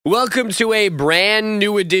Welcome to a brand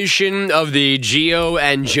new edition of the Gio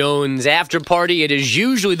and Jones After Party. It is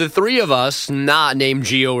usually the three of us, not named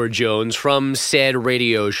Gio or Jones, from said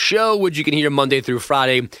radio show, which you can hear Monday through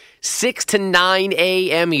Friday, 6 to 9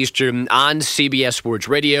 a.m. Eastern on CBS Sports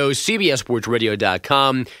Radio,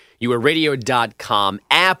 cbssportsradio.com, your radio.com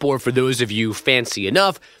app, or for those of you fancy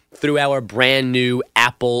enough, through our brand new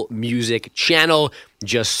Apple Music channel.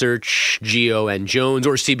 Just search Gio and Jones,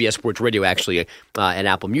 or CBS Sports Radio, actually, and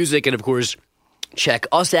Apple Music. And, of course, check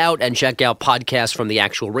us out and check out podcasts from the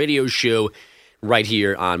actual radio show right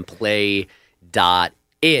here on play.it.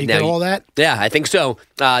 You got all that? Yeah, I think so.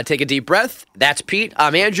 Take a deep breath. That's Pete.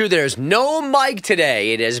 I'm Andrew. There's no Mike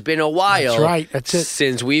today. It has been a while. That's right. That's it.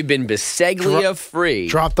 Since we've been Biseglia-free.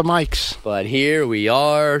 Drop the mics. But here we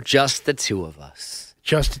are, just the two of us.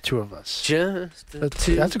 Just the two of us. Just the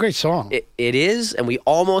two. That's a great song. It is, and we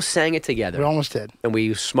almost sang it together. We almost did. And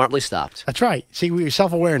we smartly stopped. That's right. See,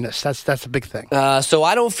 self-awareness. That's a big thing. So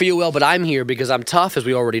I don't feel well, but I'm here because I'm tough, as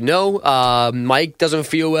we already know. Mike doesn't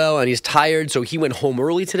feel well, and he's tired, so he went home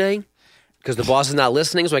early today because the boss is not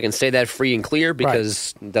listening, so I can say that free and clear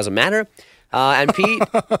because It doesn't matter. And Pete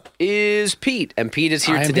is Pete, and Pete is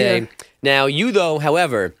here today. Here. Now, you, though,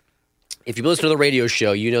 however, if you listen to the radio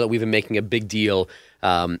show, you know that we've been making a big deal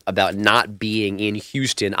about not being in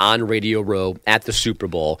Houston on Radio Row at the Super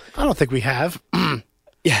Bowl. I don't think we have.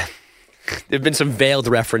 Yeah. There have been some veiled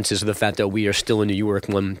references to the fact that we are still in New York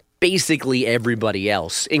when basically everybody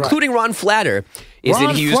else, including Ron Flatter, is in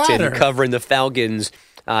Houston covering the Falcons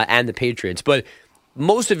and the Patriots. But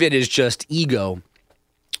most of it is just ego.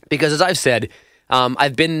 Because as I've said,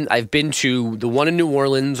 I've been to the one in New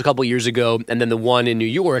Orleans a couple years ago and then the one in New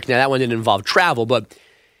York. Now, that one didn't involve travel, but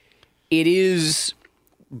it is...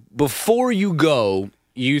 Before you go,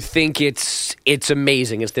 you think it's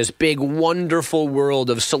amazing. It's this big, wonderful world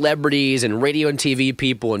of celebrities and radio and TV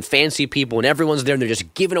people and fancy people, and everyone's there, and they're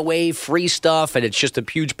just giving away free stuff, and it's just a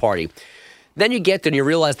huge party. Then you get there, and you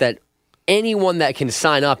realize that anyone that can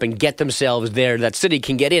sign up and get themselves there, that city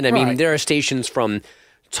can get in. I mean, there are stations from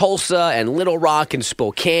Tulsa and Little Rock and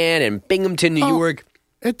Spokane and Binghamton, New York.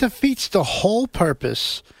 It defeats the whole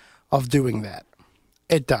purpose of doing that.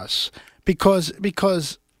 It does. Because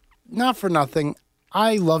not for nothing,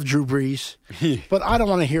 I love Drew Brees, but I don't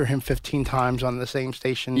want to hear him 15 times on the same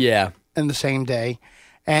station in the same day.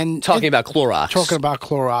 And talking about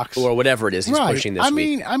Clorox. Or whatever it is he's pushing this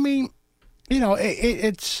week. I mean, you know,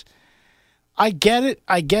 it's I get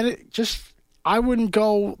it. Just I wouldn't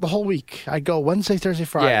go the whole week. I'd go Wednesday, Thursday,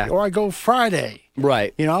 Friday. Or I go Friday.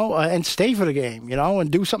 Right. You know, and stay for the game, you know, and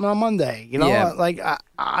do something on Monday. You know, like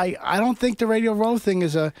I don't think the Radio Row thing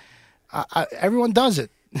is everyone does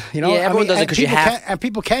it. You know, everyone does it because you have, and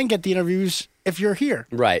people can get the interviews if you're here.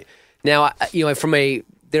 Right now, you know,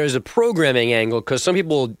 there's a programming angle because some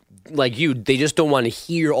people like you, they just don't want to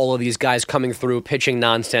hear all of these guys coming through pitching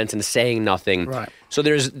nonsense and saying nothing. Right. So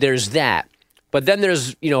there's that, but then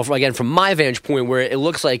there's, you know, again from my vantage point where it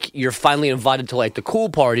looks like you're finally invited to like the cool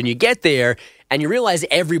part, and you get there and you realize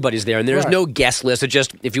everybody's there, and there's no guest list. It's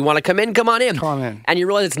just, if you want to come in, come on in. And you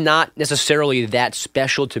realize it's not necessarily that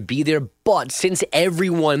special to be there, but since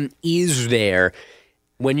everyone is there,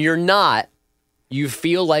 when you're not, you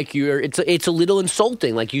feel like it's a little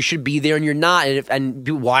insulting. Like you should be there and you're not, and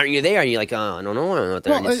why aren't you there? And you're like, oh, I don't know, I'm not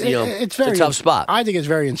there. Well, it's a tough spot. I think it's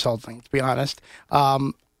very insulting, to be honest.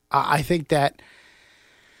 I think that,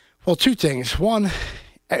 well, two things. One,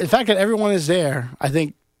 the fact that everyone is there, I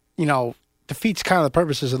think, you know, defeats kind of the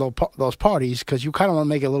purposes of those parties, because you kind of want to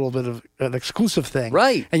make it a little bit of an exclusive thing.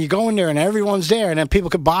 Right. And you go in there and everyone's there, and then people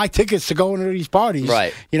could buy tickets to go into these parties.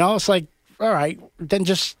 Right. You know, it's like, all right, then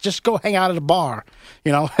just go hang out at a bar,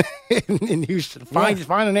 you know, in Houston. Find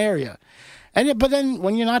an area. But then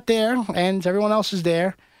when you're not there and everyone else is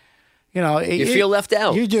there, you know, you feel left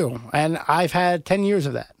out. You do. And I've had 10 years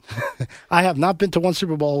of that. I have not been to one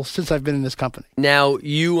Super Bowl since I've been in this company. Now,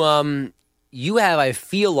 you have, I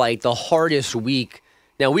feel like, the hardest week.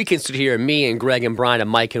 Now, we can sit here, me and Greg and Brian and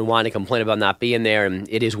Mike can whine and complain about not being there, and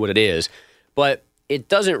it is what it is. But it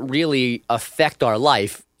doesn't really affect our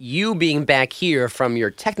life. You being back here from your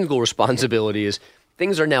technical responsibilities,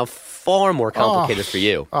 things are now far more complicated for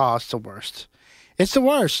you. Oh, it's the worst. It's the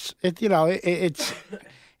worst. It's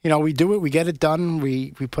you know, we do it, we get it done, we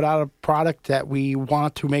put out a product that we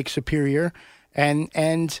want to make superior,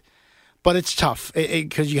 but it's tough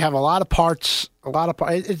because you have a lot of parts.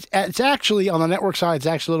 It's actually on the network side. It's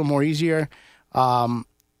actually a little more easier, you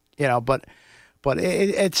know. But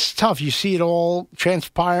it's tough. You see it all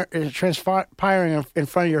transpiring in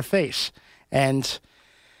front of your face, and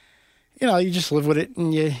you just live with it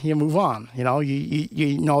and you move on. You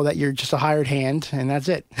know that you're just a hired hand and that's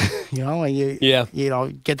it. And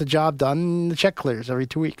you get the job done and the check clears every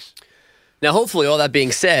 2 weeks. Now, hopefully, all that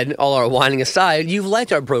being said, all our whining aside, you've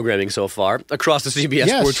liked our programming so far across the CBS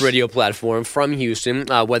Sports Radio platform from Houston,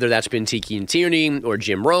 whether that's been Tiki and Tierney or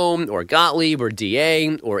Jim Rome or Gottlieb or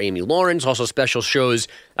DA or Amy Lawrence. Also special shows.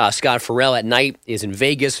 Scott Farrell at night is in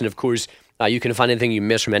Vegas. And, of course, you can find anything you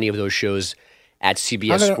miss from any of those shows at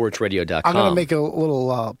cbssportsradio.com. I'm going to make a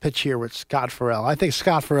little pitch here with Scott Farrell. I think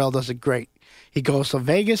Scott Farrell does it great. He goes to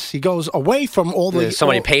Vegas. He goes away from all the...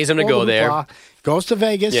 Somebody pays him to go there. Goes to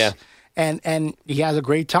Vegas. Yeah. And he has a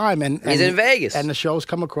great time. And he's in Vegas. And the shows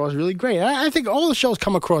come across really great. I think all the shows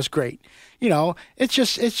come across great. It's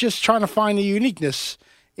just trying to find the uniqueness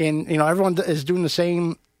in, everyone is doing the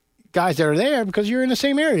same guys that are there because you're in the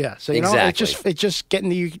same area. So, exactly. it's just getting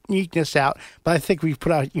the uniqueness out. But I think we've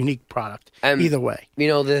put out a unique product either way.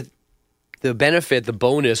 The benefit, the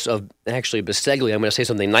bonus of actually Biseglia, I'm going to say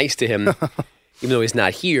something nice to him, even though he's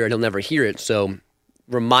not here and he'll never hear it. So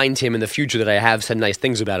remind him in the future that I have said nice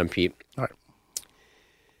things about him, Pete. All right.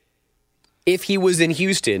 If he was in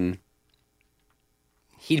Houston,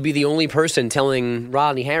 he'd be the only person telling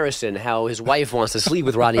Rodney Harrison how his wife wants to sleep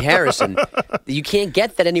with Rodney Harrison. You can't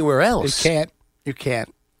get that anywhere else. You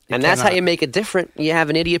can't. And that's how you make it different. You have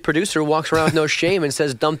an idiot producer who walks around with no shame and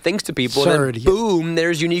says dumb things to people, and then boom,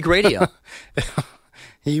 there's unique radio.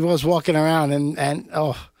 He was walking around, and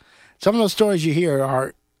some of those stories you hear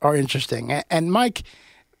are interesting. And Mike,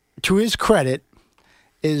 to his credit,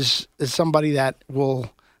 is somebody that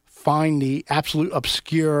will find the absolute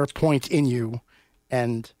obscure point in you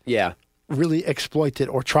and really exploit it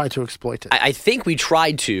or try to exploit it. I think we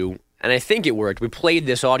tried to, and I think it worked. We played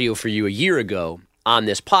this audio for you a year ago on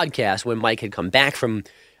this podcast when Mike had come back from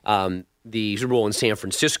the Super Bowl in San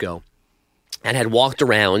Francisco and had walked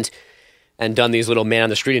around and done these little man on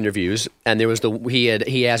the street interviews. And there was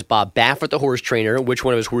he asked Bob Baffert, the horse trainer, which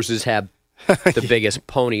one of his horses had the biggest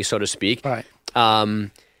pony, so to speak. Right.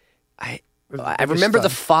 I remember the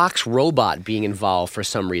Fox robot being involved for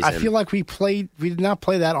some reason. I feel like we did not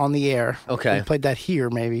play that on the air. Okay. We played that here,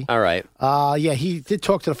 maybe. All right. He did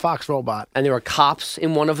talk to the Fox robot. And there were cops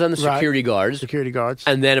in one of them, security guards. Security guards.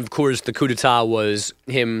 And then, of course, the coup d'etat was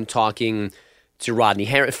him talking to Rodney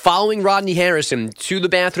Harrison, following Rodney Harrison to the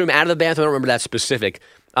bathroom, out of the bathroom. I don't remember that specific.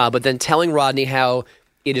 But then telling Rodney how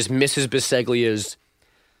it is Mrs. Biseglia's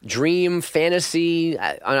dream, fantasy,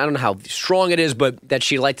 I don't know how strong it is, but that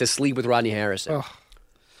she'd like to sleep with Rodney Harrison.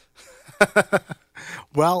 Oh.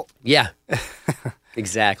 Well, yeah,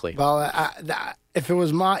 exactly. Well, if it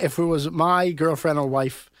was my girlfriend or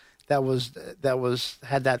wife that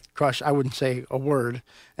had that crush, I wouldn't say a word.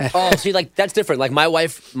 Oh, see, like that's different. Like my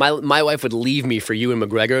wife would leave me for Ewan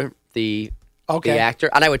McGregor, the actor,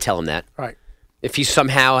 and I would tell him that. Right. If he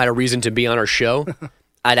somehow had a reason to be on our show,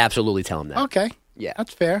 I'd absolutely tell him that. Okay. Yeah,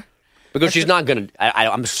 that's fair. Because she's not going to.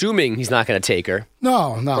 I'm assuming he's not going to take her.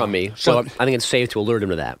 No, from me. So I think it's safe to alert him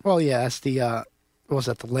to that. Well, yeah, that's the. What was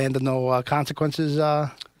that? The land of no consequences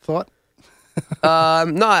thought.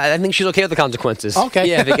 No, I think she's okay with the consequences. Okay.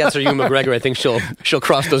 Yeah, if it gets her Ewan McGregor, I think she'll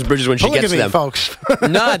cross those bridges when she gets to them, folks.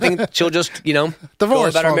 No, I think she'll just divorce, go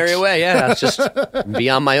about her merry folks. way. Yeah, it's just be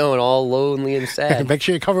on my own, all lonely and sad. Make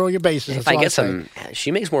sure you cover all your bases. If I get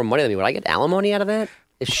she makes more money than me. Would I get alimony out of that?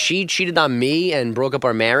 If she cheated on me and broke up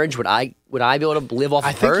our marriage, would I be able to live off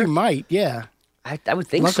of her? I think you might, yeah. I would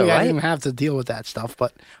think Luckily, so, right? I didn't have to deal with that stuff,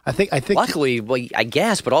 but I think. Luckily, well, I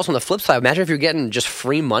guess, but also on the flip side, imagine if you're getting just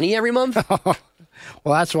free money every month. Well,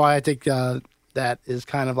 that's why I think that is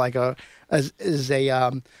kind of like a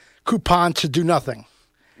coupon to do nothing.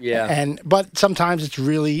 Yeah. But sometimes it's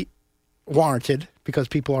really warranted because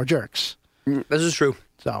people are jerks. This is true.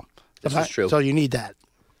 This is true. So you need that.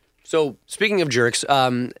 So, speaking of jerks,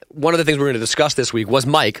 one of the things we're going to discuss this week was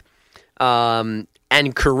Mike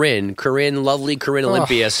and Corinne, lovely Corinne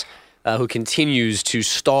Olympias, who continues to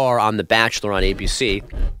star on The Bachelor on ABC.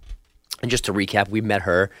 And just to recap, we met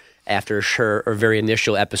her after her very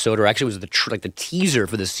initial episode, or actually it was the teaser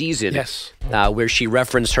for the season, yes, where she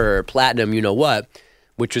referenced her platinum, you know what,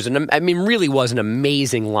 which was really was an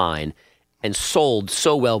amazing line and sold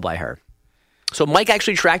so well by her. So Mike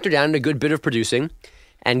actually tracked her down in a good bit of producing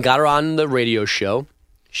and got her on the radio show.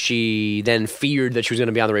 She then feared that she was going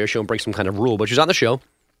to be on the radio show and break some kind of rule, but she was on the show.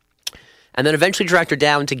 And then eventually tracked her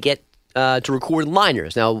down to get to record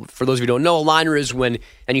liners. Now, for those of you who don't know, a liner is when,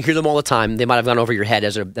 and you hear them all the time, they might have gone over your head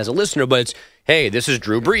as a listener, but it's, hey, this is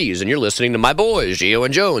Drew Brees, and you're listening to my boys, Gio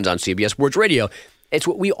and Jones, on CBS Sports Radio. It's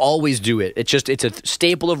what we always do. It's a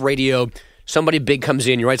staple of radio somebody big comes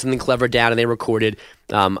in, you write something clever down, and they record it.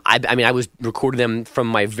 I was recording them from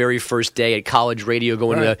my very first day at college radio,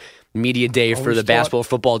 going to media day for the basketball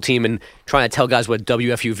football team and trying to tell guys what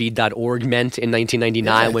WFUV.org meant in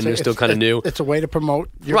 1999 when they're still kind of new. It's a way to promote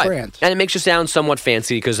your brand. And it makes you sound somewhat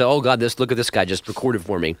fancy because, oh, God, look at this guy just recorded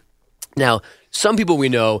for me. Now, some people we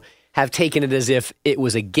know have taken it as if it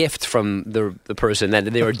was a gift from the person, that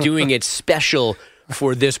they were doing it special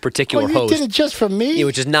for this particular host. You did it just for me?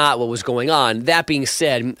 Which is not what was going on. That being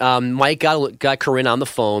said, Mike got Corinne on the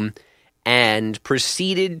phone and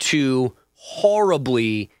proceeded to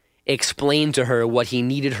horribly explain to her what he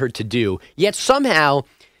needed her to do. Yet somehow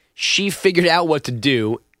she figured out what to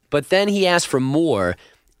do, but then he asked for more.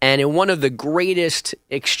 And in one of the greatest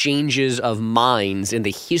exchanges of minds in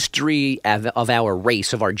the history of our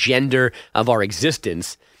race, of our gender, of our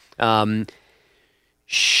existence,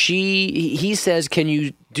 he says, can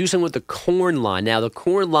you do something with the corn line? Now, the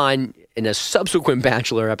corn line, in a subsequent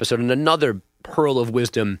Bachelor episode, in another pearl of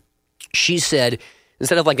wisdom, she said,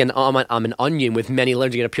 instead of like I'm an onion with many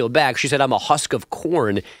layers you got to peel back, she said, I'm a husk of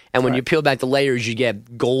corn. And when you peel back the layers, you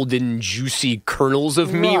get golden, juicy kernels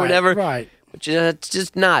of me or whatever. Right. Which it's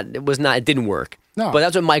just not, it didn't work. No. But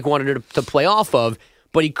that's what Mike wanted her to play off of.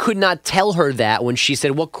 But he could not tell her that when she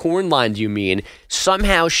said, what corn line do you mean?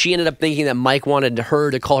 Somehow she ended up thinking that Mike wanted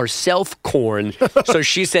her to call herself Corn. So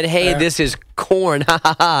she said, hey, this is Corn. Ha,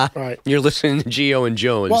 ha, ha. Right. You're listening to Gio and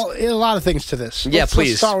Jones. Well, a lot of things to this. Please.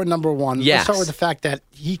 Let's start with number one. Yes. Let's start with the fact that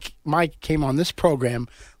Mike came on this program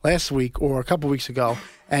last week or a couple weeks ago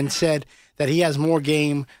and said that he has more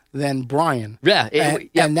game than Brian. Yeah.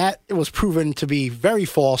 And that was proven to be very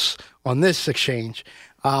false on this exchange.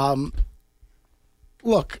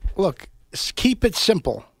 Look, keep it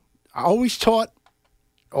simple. I always taught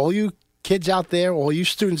all you kids out there, all you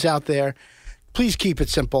students out there, please keep it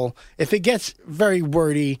simple. If it gets very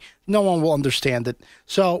wordy, no one will understand it.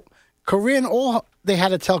 So Corinne, all they had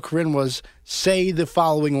to tell Corinne was say the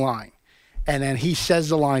following line. And then he says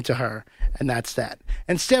the line to her, and that's that.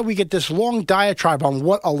 Instead, we get this long diatribe on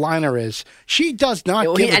what a liner is. She does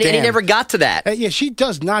not give a damn. And he never got to that. She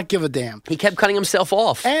does not give a damn. He kept cutting himself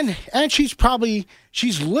off. And she's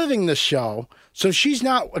living the show, so she's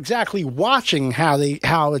not exactly watching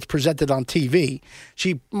how it's presented on TV.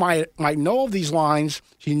 She might know of these lines.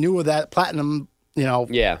 She knew of that platinum,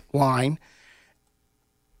 line.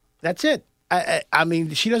 That's it. I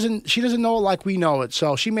mean, she doesn't know it like we know it,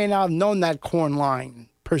 so she may not have known that corn line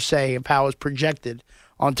per se of how it's projected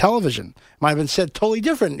on television. Might have been said totally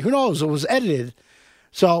different. Who knows? It was edited.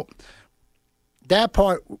 So that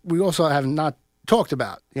part we also have not talked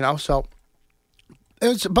about, So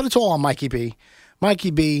but it's all on Mikey B.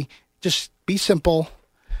 Mikey B, just be simple.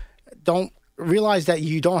 Don't realize that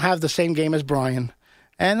you don't have the same game as Brian,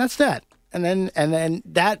 and that's that. And then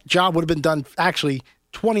that job would have been done actually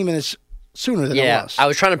 20 minutes sooner than it was. I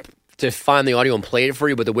was trying to find the audio and play it for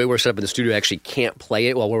you, but the way we're set up in the studio, I actually can't play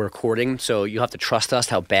it while we're recording, so you'll have to trust us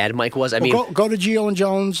how bad Mike was. Go to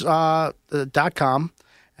GioandJones.com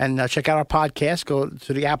and check out our podcast. Go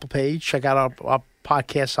to the Apple page, check out our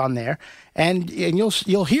podcast on there, and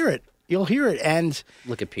you'll hear it. You'll hear it. And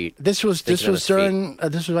look at Pete. This was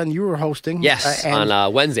when you were hosting. Yes,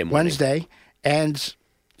 on Wednesday morning. And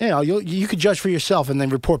you could judge for yourself and then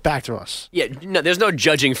report back to us. Yeah, no, there's no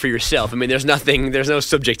judging for yourself. I mean, there's no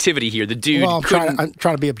subjectivity here. The dude. Well, I'm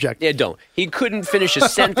trying to be objective. Yeah, don't. He couldn't finish a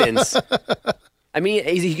sentence. I mean,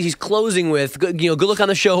 he's closing with, good luck on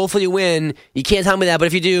the show. Hopefully you win. You can't tell me that, but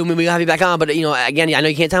if you do, maybe we'll have you back on. But again, I know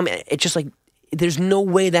you can't tell me. It's just like there's no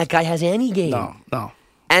way that guy has any game. No.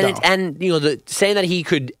 And saying that he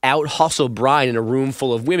could out hustle Brian in a room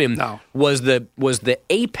full of women was the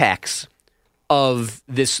apex of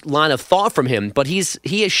this line of thought from him, but he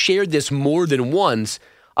has shared this more than once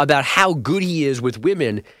about how good he is with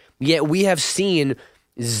women, yet we have seen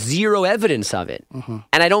zero evidence of it. Mm-hmm.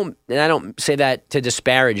 And I don't say that to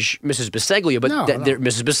disparage Mrs. Biseglia, but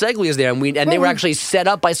Mrs. Biseglia is there, and they were actually set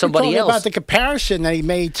up by somebody else. About the comparison that he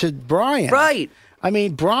made to Brian, right? I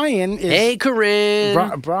mean, Brian is. Hey,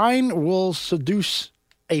 Corinne. Brian will seduce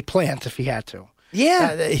a plant if he had to.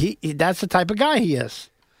 Yeah, that's the type of guy he is.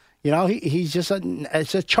 He's just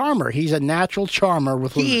it's a charmer. He's a natural charmer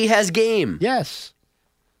with women. He has game. Yes.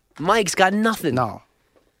 Mike's got nothing. No.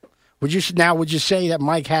 Would you say that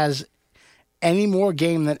Mike has any more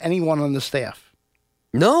game than anyone on the staff?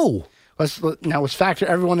 No. Let's factor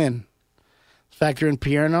everyone in. Let's factor in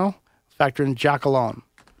Pierno. Factor in Giacalone.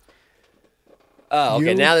 Oh,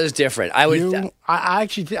 okay. Now this is different.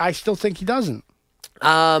 I still think he doesn't.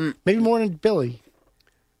 Maybe more than Billy.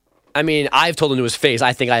 I mean, I've told him to his face,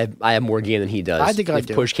 I think I have more game than he does. I think I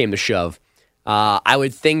do. If push came to shove. I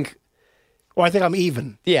would think Or I think I'm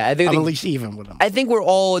even. Yeah, I'm at least even with him. I think we're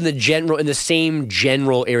all in the same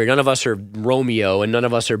general area. None of us are Romeo, and none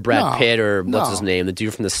of us are Brad Pitt or what's his name, the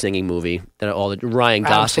dude from the singing movie. Ryan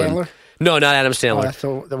Gosling. Adam Sandler? No, not Adam Sandler. Oh, that's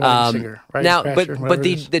the one singer, right? Now, but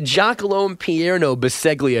the Giacolone Pierno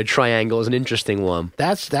Biseglia triangle is an interesting one.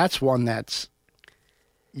 That's one that's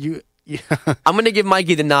you. I'm going to give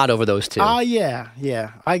Mikey the nod over those two.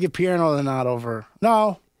 Yeah. I give Pierno the nod over.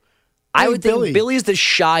 No. I would think Billy's the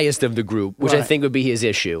shyest of the group, which I think would be his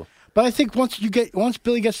issue. But I think once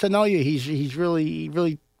Billy gets to know you, he's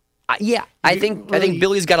really. I think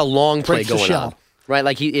Billy's got a long play going on, right?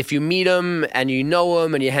 Like if you meet him and you know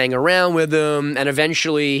him and you hang around with him, and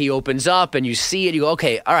eventually he opens up and you see it, you go,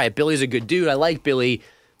 okay, all right, Billy's a good dude. I like Billy.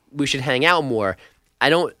 We should hang out more. I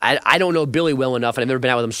don't know Billy well enough, and I've never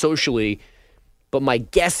been out with him socially. But my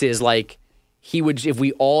guess is like he would, if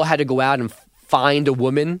we all had to go out and find a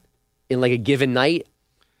woman in like a given night,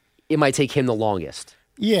 it might take him the longest.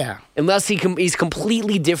 Yeah. Unless he's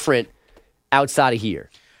completely different outside of here.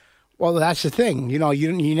 Well, that's the thing. You know,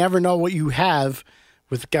 you never know what you have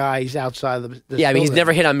with guys outside of this I mean, he's building.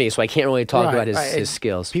 never hit on me, so I can't really talk about his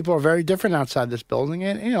skills. People are very different outside this building,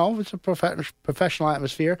 and, you know, it's a professional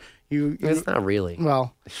atmosphere. It's not really.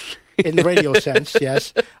 Well, in the radio sense,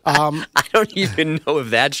 yes. I don't even know if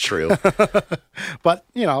that's true. But,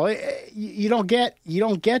 you know, you don't get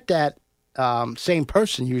that same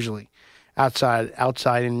person usually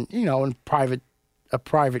outside in, you know, in private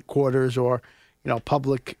quarters or, you know,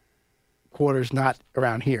 public quarters, not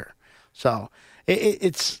around here. So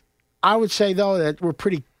it's I would say though that we're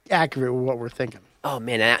pretty accurate with what we're thinking. Oh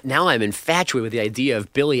man, now I'm infatuated with the idea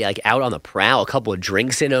of Billy like out on the prowl, a couple of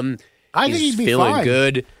drinks in him. I think he'd be feeling fine.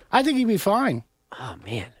 Good. I think he'd be fine. Oh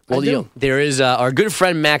man. Well, you know, there is our good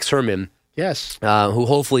friend Max Herman. Yes. Who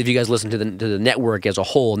hopefully, if you guys listen to the network as a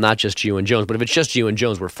whole, not just Gio and Jones, but if it's just Gio and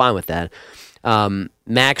Jones, we're fine with that.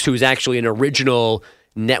 Max, who's actually an original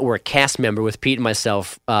network cast member with Pete and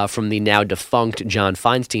myself from the now defunct John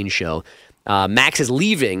Feinstein show. Max is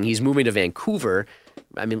leaving. He's moving to Vancouver.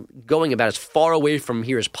 I mean, going about as far away from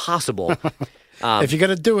here as possible. If you're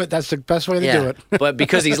going to do it, that's the best way to do it. But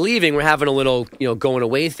because he's leaving, we're having a little, going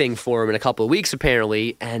away thing for him in a couple of weeks,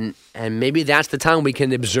 apparently. And maybe that's the time we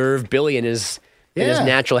can observe Billy in his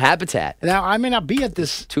natural habitat. Now, I may not be at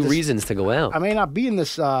this. Two reasons to go out. I may not be in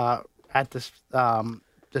this at this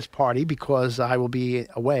this party because I will be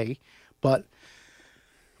away. But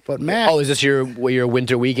Matt. Oh, is this your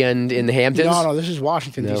winter weekend in the Hamptons? No, this is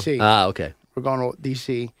Washington, D.C. Ah, okay. We're going to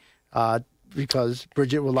D.C. Because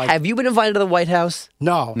Bridget would like. Have you been invited to the White House?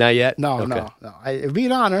 No. Not yet? No, Okay. no. It'd be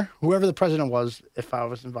an honor, whoever the president was, if I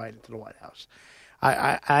was invited to the White House.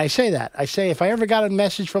 I say that. I say if I ever got a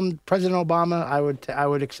message from President Obama, I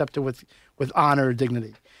would accept it with honor or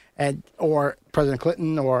dignity, or President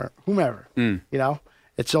Clinton or whomever. You know,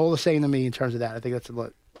 it's all the same to me in terms of that. I think that's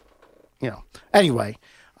Anyway,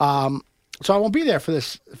 so I won't be there for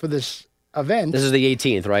this event. This is the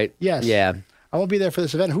 18th, right? Yes. Yeah. I won't be there for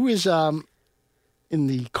this event. Who is in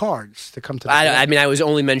the cards to come to the I mean, I was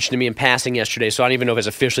only mentioned to me in passing yesterday, so I don't even know if it's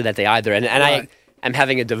officially that day either. And Right. I'm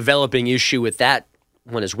having a developing issue with that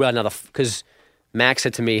one as well. Now, because Max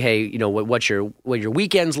said to me, hey, what your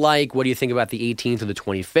weekend's like? What do you think about the 18th or the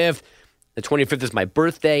 25th? The 25th is my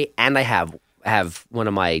birthday, and I have one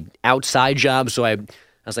of my outside jobs, so I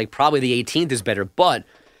was like, probably the 18th is better, but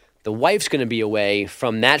the wife's going to be away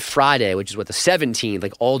from that Friday, which is the 17th,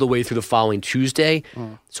 like all the way through the following Tuesday.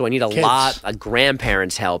 So I need a lot of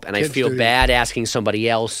grandparents' help, and I feel bad asking somebody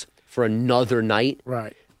else for another night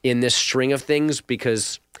in this string of things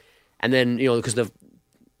because I'm going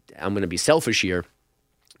to be selfish here.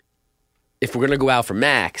 If we're going to go out for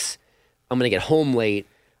Max, I'm going to get home late.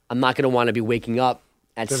 I'm not going to want to be waking up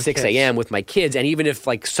at 6 a.m. with my kids, and even if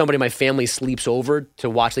like somebody in my family sleeps over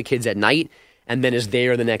to watch the kids at night, and then is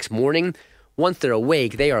there the next morning, once they're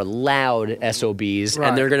awake, they are loud SOBs,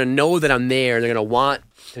 and they're going to know that I'm there, and they're going to want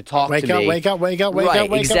to talk to me. Wake up.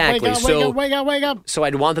 So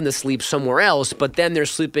I'd want them to sleep somewhere else, but then they're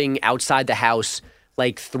sleeping outside the house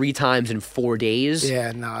like 3 times in 4 days.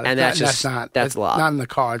 Yeah, no. And that's a lot. Not in the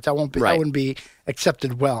cards. That wouldn't be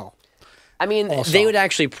accepted well. I mean, also. They would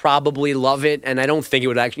actually probably love it, and I don't think it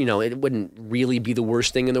would actually, it wouldn't really be the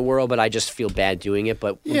worst thing in the world, but I just feel bad doing it.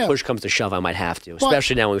 But when push comes to shove, I might have to,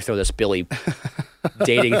 especially now when we throw this Billy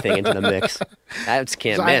dating thing into the mix. That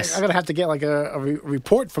can't miss. I'm going to have to get like a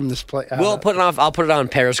report from this place. I'll put it on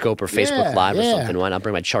Periscope or Facebook Live or something. Why not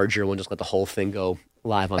bring my charger? We'll just let the whole thing go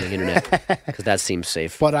live on the internet because that seems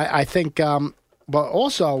safe. But I think, but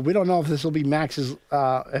also, we don't know if this will be Max's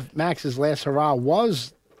last hurrah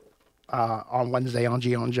was on Wednesday on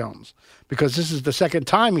Gio and Jones, because this is the second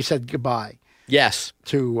time he said goodbye. Yes.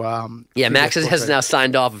 To Max has now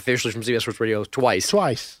signed off officially from CBS Sports Radio twice.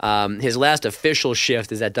 His last official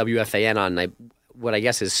shift is at WFAN on what I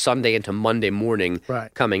guess is Sunday into Monday morning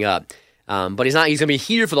coming up. But he's going to be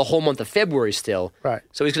here for the whole month of February still. Right.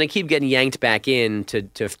 So he's going to keep getting yanked back in to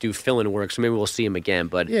do fill-in work. So maybe we'll see him again.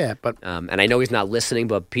 But and I know he's not listening,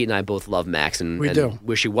 but Pete and I both love Max and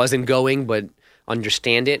wish he wasn't going, but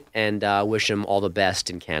understand it and wish him all the best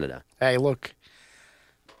in Canada. Hey, look,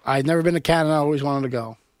 I've never been to Canada. I always wanted to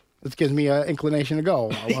go. This gives me an inclination to go.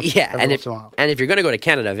 And if you're going to go to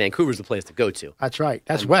Canada, Vancouver's the place to go to. That's right.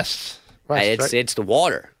 That's west. It's the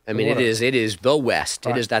water. I mean, it is the West.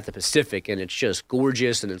 Right. It is at the Pacific, and it's just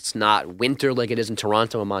gorgeous, and it's not winter like it is in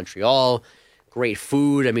Toronto and Montreal. Great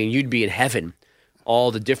food. I mean, you'd be in heaven.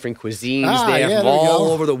 All the different cuisines there from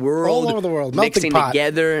all over the world. Mixing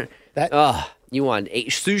together. You want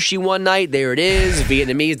sushi one night, there it is.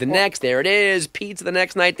 Vietnamese the next, there it is. Pizza the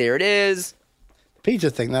next night, there it is. Pizza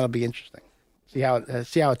thing, that'll be interesting. See how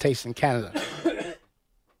it tastes in Canada.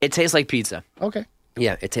 It tastes like pizza. Okay.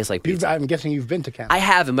 Yeah, it tastes like pizza. I'm guessing you've been to Canada. I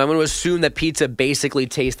haven't, but I'm going to assume that pizza basically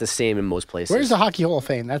tastes the same in most places. Where's the Hockey Hall of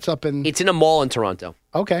Fame? That's up in... It's in a mall in Toronto.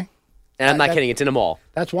 Okay. And I'm not kidding, it's in a mall.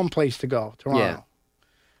 That's one place to go, Toronto.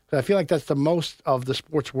 Yeah. I feel like that's the most of the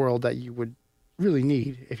sports world that you would really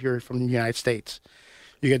need if you're from the United States.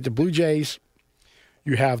 You get the Blue Jays,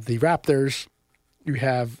 you have the Raptors, you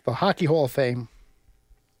have the Hockey Hall of Fame.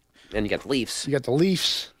 And you got the Leafs. You got the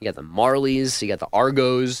Leafs. You got the Marlies. You got the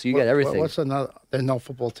Argos. You got everything. What's another? There's no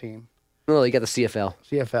football team. No, you got the CFL.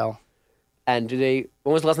 CFL. And when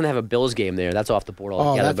was the last time they have a Bills game there? That's off the board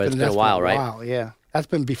altogether, but it's been a while, right? Wow, yeah. That's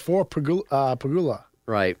been before Pagula.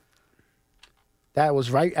 Right. That was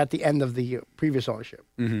right at the end of the previous ownership.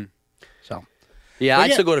 Mm-hmm. So. Yeah,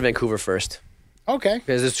 I'd still go to Vancouver first. Okay.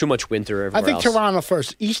 Because there's too much winter everywhere else. Toronto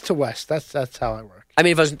first, east to west. That's how I work. I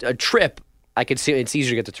mean, if it was a trip, I could see it's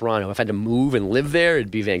easier to get to Toronto. If I had to move and live there,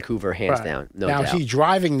 it'd be Vancouver, hands down. No doubt. Now, is he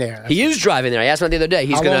driving there? He is driving there. I asked him the other day.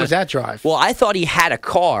 How long was that drive? Well, I thought he had a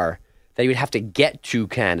car that he would have to get to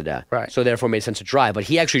Canada. Right. So therefore it made sense to drive. But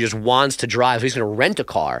he actually just wants to drive. So he's going to rent a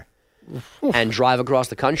car and drive across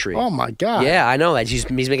the country. Oh, my God. Yeah, I know. He's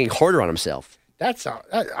making it harder on himself. I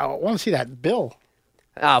want to see that bill.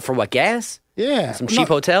 For what, gas? Yeah. Some cheap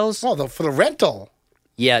hotels? Well, for the rental.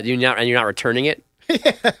 Yeah, you're not returning it?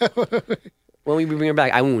 When we bring it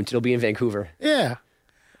back, I won't. It'll be in Vancouver. Yeah.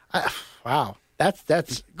 Wow.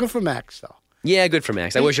 That's good for Max, though. Yeah, good for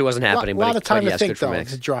Max. I wish it wasn't happening. A lot of time to think, though,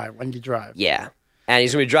 to drive, when you drive. Yeah. And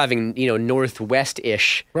he's going to be driving,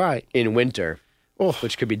 northwest-ish in winter,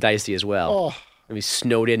 which could be dicey as well. Oh. It'll be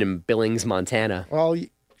snowed in Billings, Montana. Well,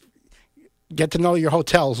 get to know your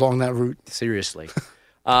hotels along that route. Seriously.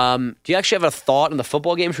 Do you actually have a thought on the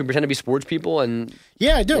football game? Should we pretend to be sports people?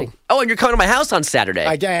 Yeah, I do. And you're coming to my house on Saturday.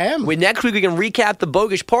 I am. Next week we can recap the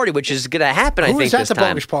bogus party, which is going to happen, I think, this time. Who is at the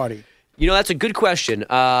bogus party? That's a good question. The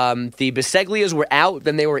Biseglias were out,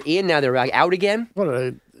 then they were in, now they're out again. What,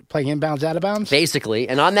 are they playing inbounds, out of bounds? Basically.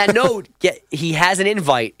 And on that note, he has an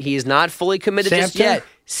invite. He is not fully committed just yet.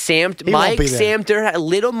 Mike Samter,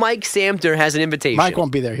 little Mike Samter has an invitation. Mike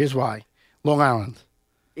won't be there. Here's why. Long Island.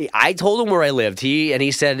 I told him where I lived.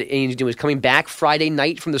 He said he was coming back Friday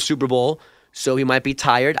night from the Super Bowl, so he might be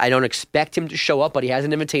tired. I don't expect him to show up, but he has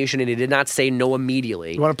an invitation, and he did not say no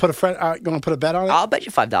immediately. You want to put a bet on it? I'll bet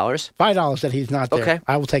you $5. $5 that he's not there. Okay.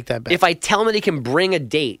 I will take that bet. If I tell him that he can bring a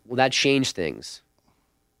date, will that change things?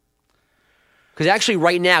 Because actually,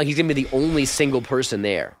 right now, he's going to be the only single person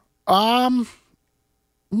there. No.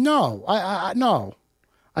 No.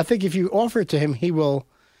 I think if you offer it to him, he will.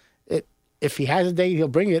 If he has a date, he'll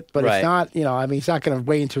bring it. But if not, he's not going to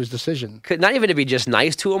weigh into his decision. Not even to be just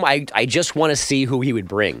nice to him. I just want to see who he would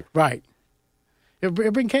bring. Right. He'll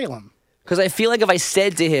bring Caitlin. Because I feel like if I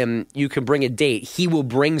said to him, you can bring a date, he will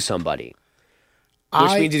bring somebody.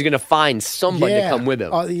 Which means he's going to find somebody to come with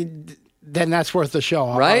him. Then that's worth the show.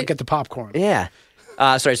 I'll get the popcorn. Yeah.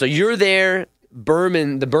 Sorry, so you're there. The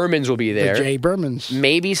Bermans will be there. The J. Bermans.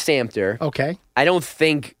 Maybe Samter. Okay. I don't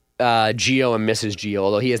think Gio and Mrs. Gio,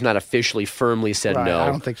 although he has not officially firmly said no. I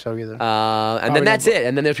don't think so either. And then that's it.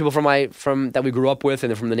 And then there's people from that we grew up with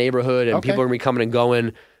and from the neighborhood, and people are going to be coming and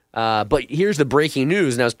going. But here's the breaking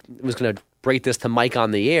news, and I was going to break this to Mike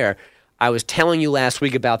on the air. I was telling you last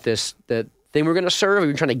week about the thing we're going to serve. We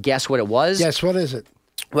were trying to guess what it was. Yes, what is it?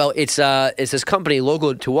 Well, it's this company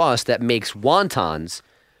local to us that makes wontons.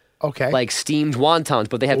 Okay. Like steamed wontons,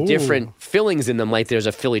 but they have different fillings in them. Like there's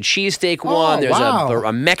a Philly cheesesteak one, there's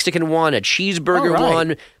a Mexican one, a cheeseburger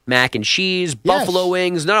one, mac and cheese, buffalo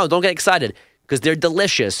wings. No, don't get excited because they're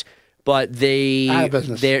delicious. but out of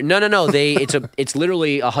business. No. It's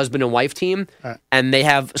literally a husband and wife team, and they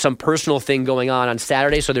have some personal thing going on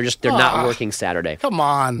Saturday, so they're not working Saturday. Come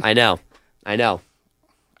on. I know.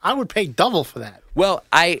 I would pay double for that. Well,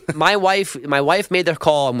 my wife made the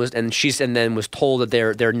call and then was told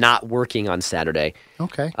that they're not working on Saturday.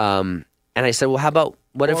 Okay. And I said, well, how about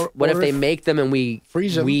what if they make them and we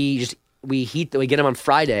freeze them? We get them on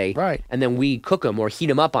Friday, right? And then we cook them or heat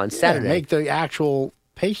them up on Saturday. Make the actual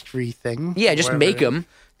pastry thing. Yeah, just make them.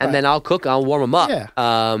 And then I'll warm them up.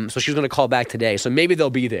 Yeah. So she's going to call back today. So maybe they'll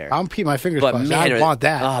be there. I'm keeping my fingers crossed. Man, I want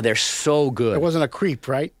that. Oh, they're so good. It wasn't a crepe,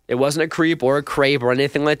 right? It wasn't a crepe or a crepe or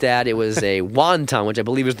anything like that. It was a wonton, which I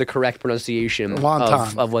believe is the correct pronunciation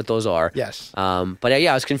of what those are. Yes. But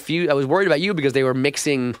yeah, I was confused. I was worried about you because they were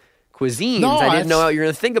mixing cuisines. No, I didn't know how you were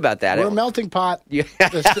going to think about that. We're a melting pot. Yeah.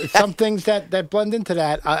 There's some things that blend into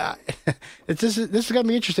that. This is going to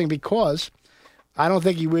be interesting because I don't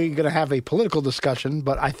think we're going to have a political discussion,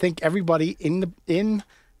 but I think everybody in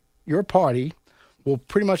your party will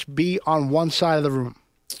pretty much be on one side of the room.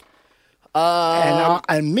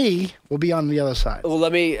 And me will be on the other side. Well,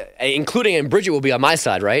 and Bridget will be on my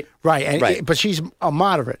side, right? Right, but she's a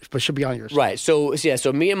moderate, but she'll be on yours. Right, so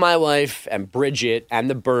me and my wife and Bridget and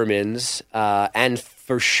the Bermans, and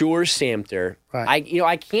for sure Samter. Right.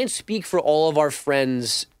 I can't speak for all of our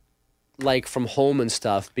friends, like from home and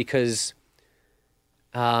stuff, because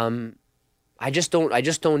I just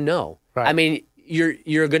don't know. Right. I mean,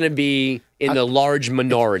 you're going to be in the large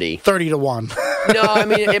minority. 30-1. No, I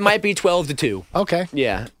mean it might be 12-2. Okay.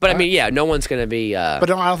 Yeah, but no one's going to be. But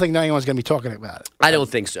I don't think anyone's going to be talking about it. I don't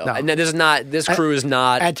think so. No. And this crew is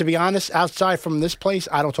not. And to be honest, outside from this place,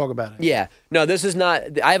 I don't talk about it. Yeah, no, this is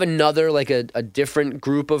not. I have another a different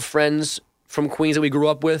group of friends from Queens that we grew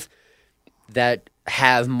up with that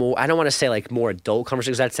have more. I don't want to say more adult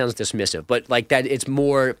conversations. That sounds dismissive, but that it's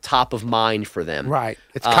more top of mind for them. Right.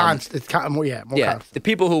 It's constant. It's more constant. The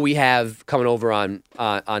people who we have coming over on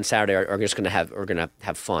Saturday are just going to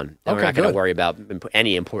have fun. And we're not going to worry about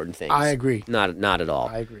any important things. I agree. Not at all.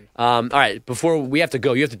 I agree. All right. Before we have to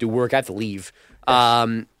go, you have to do work. I have to leave.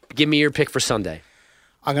 Yes. Give me your pick for Sunday.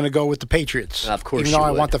 I'm going to go with the Patriots. Of course, even though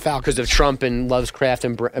I want the Falcons because of Trump and loves Kraft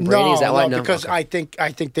and Brady. No, is that why? No, because I think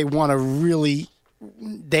they want to really.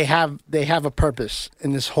 They have a purpose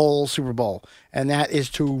in this whole Super Bowl, and that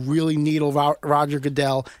is to really needle Roger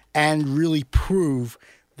Goodell and really prove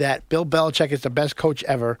that Bill Belichick is the best coach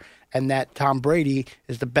ever and that Tom Brady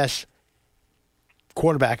is the best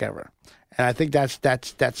quarterback ever. And I think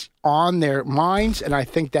that's on their minds, and I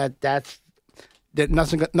think that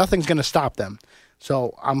nothing's going to stop them.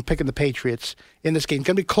 So I'm picking the Patriots in this game. It's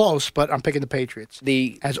going to be close, but I'm picking the Patriots.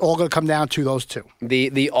 It's all going to come down to those two.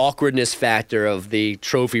 The awkwardness factor of the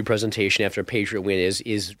trophy presentation after a Patriot win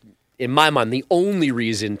is in my mind, the only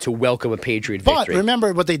reason to welcome a Patriot victory. But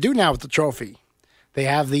remember what they do now with the trophy. They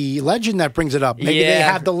have the legend that brings it up. Maybe they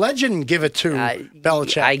have the legend give it to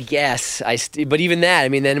Belichick. I guess. But even that, I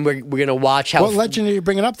mean, then we're going to watch how... What legend are you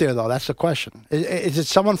bringing up there, though? That's the question. Is it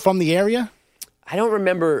someone from the area? I don't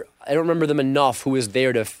remember them enough who was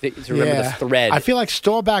there to remember the thread. I feel like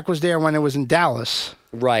Staubach was there when it was in Dallas.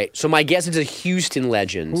 Right. So my guess is a Houston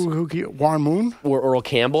legend. Who Warren Moon? Or Earl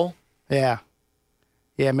Campbell? Yeah.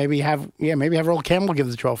 Yeah, maybe have Earl Campbell give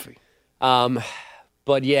the trophy.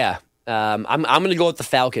 But yeah, I'm going to go with the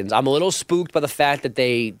Falcons. I'm a little spooked by the fact that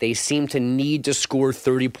they seem to need to score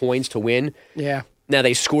 30 points to win. Yeah. Now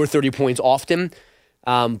they score 30 points often,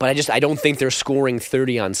 but I don't think they're scoring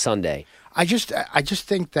 30 on Sunday. I just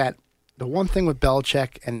think that the one thing with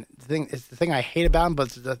Belichick, and the thing I hate about him,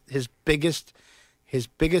 but his biggest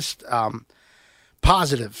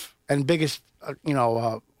positive and biggest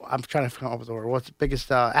I'm trying to come up with the word. What's the biggest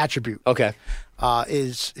attribute? Okay,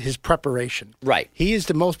 is his preparation. Right, he is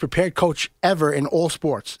the most prepared coach ever in all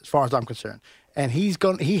sports, as far as I'm concerned, and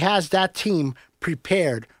he has that team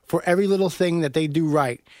prepared for every little thing that they do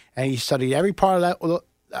right, and he studied every part of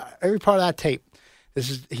that tape.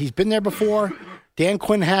 He's been there before. Dan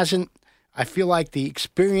Quinn hasn't. I feel like the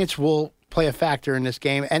experience will play a factor in this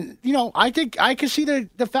game. And, I think I can see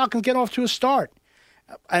the Falcons get off to a start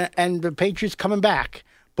and the Patriots coming back.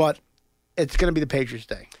 But it's going to be the Patriots'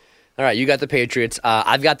 day. All right, you got the Patriots.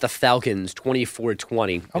 I've got the Falcons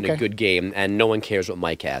 24-20 in a good game, and no one cares what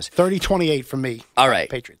Mike has. 30-28 for me. All right.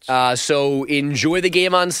 Patriots. So enjoy the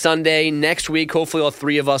game on Sunday. Next week, hopefully all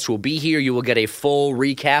three of us will be here. You will get a full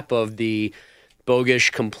recap of the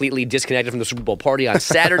Bogish completely disconnected from the Super Bowl party on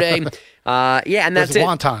Saturday. And that's it.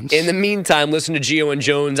 Wontons. In the meantime, listen to Gio and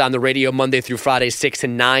Jones on the radio Monday through Friday, 6 to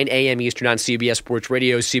 9 a.m. Eastern on CBS Sports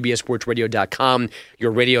Radio, CBSSportsRadio.com,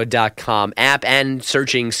 your radio.com app, and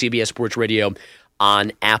searching CBS Sports Radio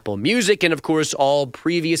on Apple Music. And, of course, all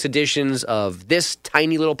previous editions of this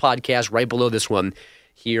tiny little podcast right below this one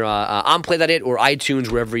here on Play That It or iTunes,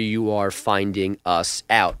 wherever you are finding us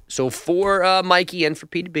out. So for Mikey and for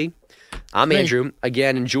P2B, I'm Andrew.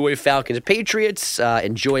 Again, enjoy Falcons and Patriots.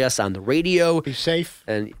 Enjoy us on the radio. Be safe.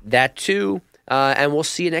 And that, too. And we'll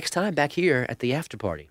see you next time back here at the after party.